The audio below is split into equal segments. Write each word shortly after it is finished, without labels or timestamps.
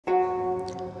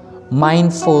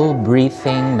Mindful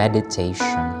breathing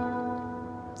meditation.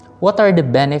 What are the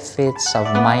benefits of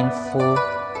mindful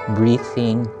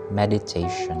breathing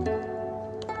meditation?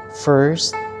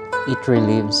 First, it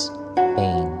relieves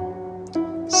pain.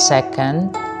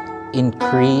 Second,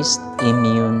 increased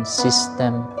immune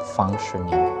system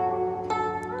functioning.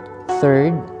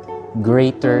 Third,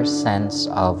 greater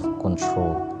sense of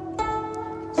control.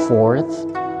 Fourth,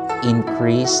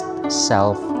 increased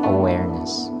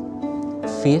self-awareness.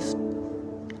 Fifth,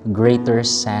 greater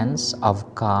sense of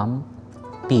calm,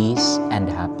 peace, and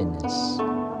happiness.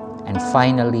 And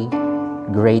finally,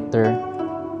 greater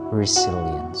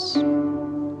resilience.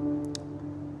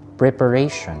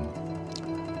 Preparation.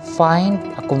 Find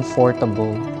a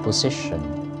comfortable position,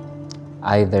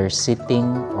 either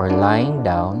sitting or lying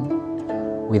down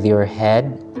with your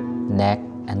head, neck,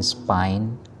 and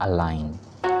spine aligned.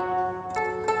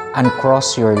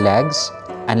 Uncross your legs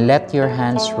and let your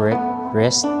hands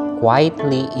rest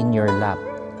quietly in your lap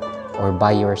or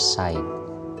by your side.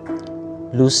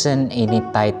 Loosen any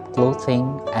tight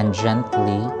clothing and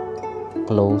gently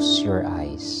close your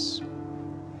eyes.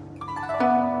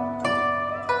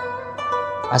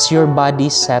 As your body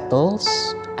settles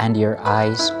and your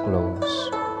eyes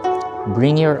close,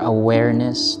 bring your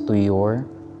awareness to your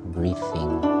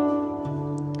breathing.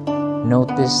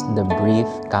 Notice the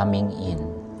breath coming in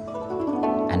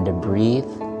and the breath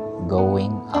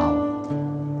going out.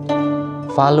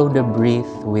 Follow the breath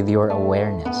with your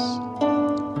awareness.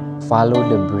 Follow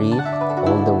the breath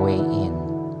all the way in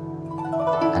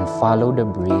and follow the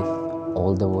breath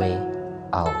all the way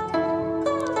out.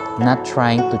 Not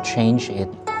trying to change it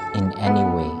in any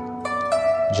way,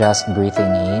 just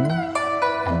breathing in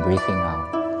and breathing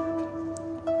out.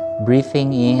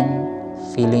 Breathing in,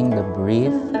 feeling the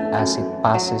breath as it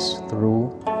passes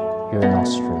through your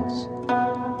nostrils.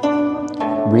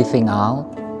 Breathing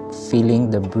out, feeling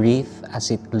the breath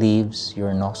as it leaves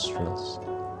your nostrils.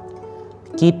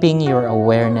 Keeping your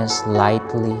awareness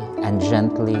lightly and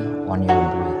gently on your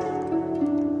breath.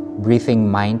 Breathing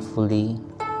mindfully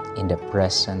in the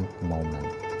present moment.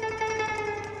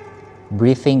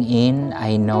 Breathing in,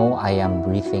 I know I am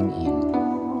breathing in.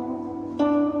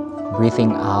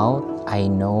 Breathing out, I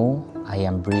know I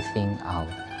am breathing out.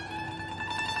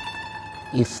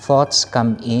 If thoughts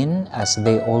come in as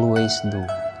they always do,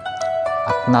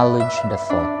 acknowledge the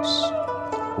thoughts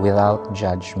without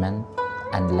judgment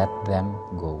and let them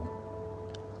go.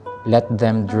 Let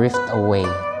them drift away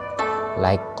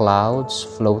like clouds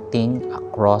floating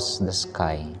across the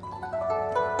sky.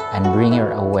 And bring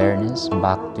your awareness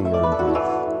back to your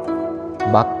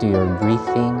breath, back to your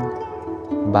breathing,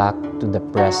 back to the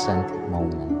present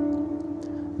moment.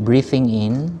 Breathing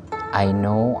in, I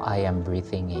know I am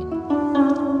breathing in.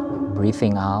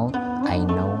 Breathing out, I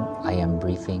know I am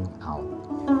breathing out.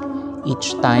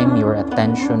 Each time your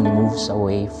attention moves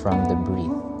away from the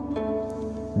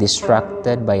breath,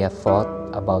 distracted by a thought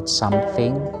about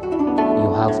something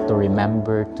you have to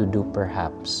remember to do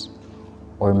perhaps,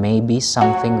 or maybe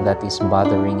something that is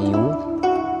bothering you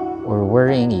or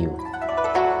worrying you.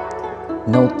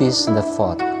 Notice the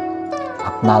thought,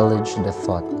 acknowledge the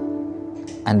thought,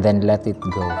 and then let it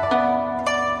go.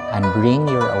 And bring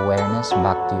your awareness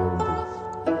back to your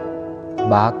breath,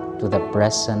 back to the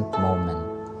present moment.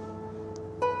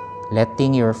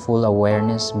 Letting your full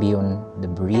awareness be on the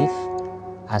breath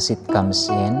as it comes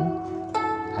in,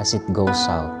 as it goes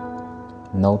out.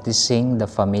 Noticing the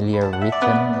familiar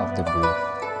rhythm of the breath.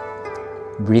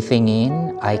 Breathing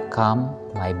in, I calm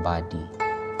my body.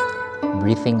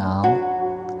 Breathing out,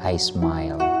 I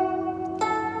smile.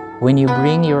 When you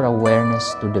bring your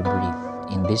awareness to the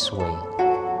breath in this way,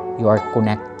 you are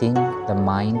connecting the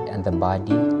mind and the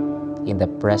body in the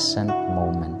present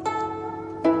moment.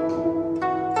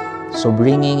 So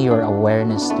bringing your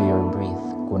awareness to your breath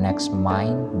connects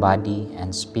mind, body,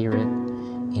 and spirit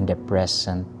in the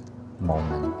present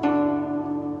moment.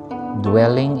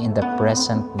 Dwelling in the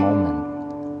present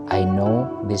moment, I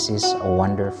know this is a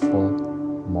wonderful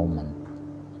moment.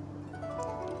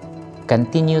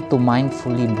 Continue to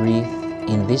mindfully breathe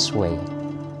in this way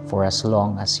for as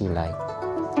long as you like.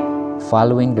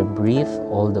 Following the breath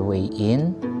all the way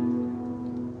in,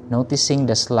 noticing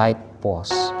the slight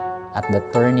pause at the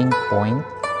turning point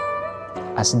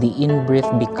as the in-breath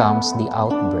becomes the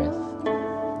out-breath,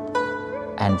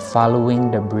 and following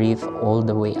the breath all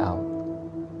the way out,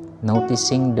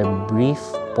 noticing the brief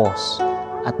pause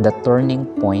at the turning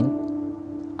point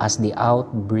as the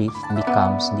out-breath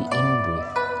becomes the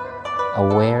in-breath,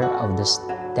 aware of the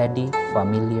steady,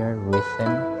 familiar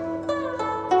rhythm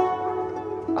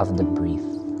of the breath.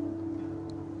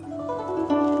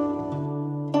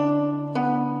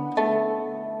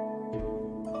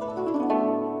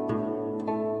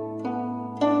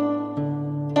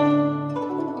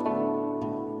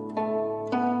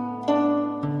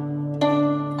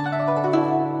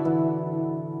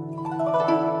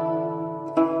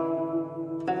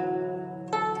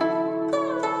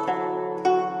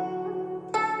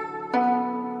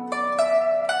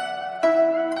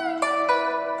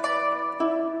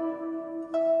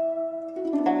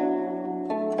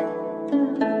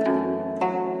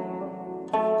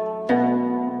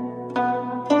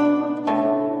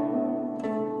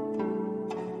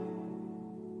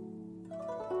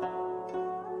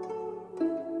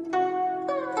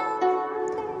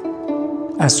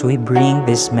 As we bring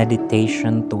this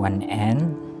meditation to an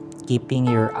end, keeping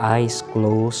your eyes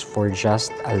closed for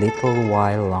just a little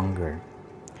while longer,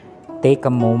 take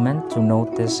a moment to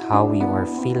notice how you are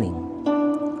feeling,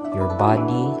 your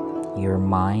body, your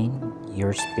mind,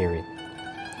 your spirit.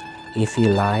 If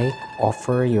you like,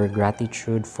 offer your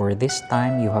gratitude for this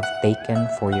time you have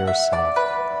taken for yourself,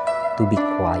 to be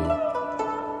quiet,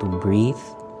 to breathe,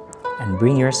 and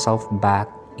bring yourself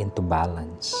back into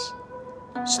balance.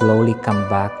 Slowly come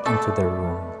back into the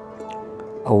room,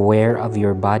 aware of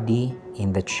your body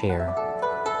in the chair,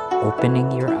 opening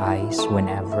your eyes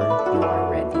whenever you are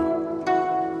ready.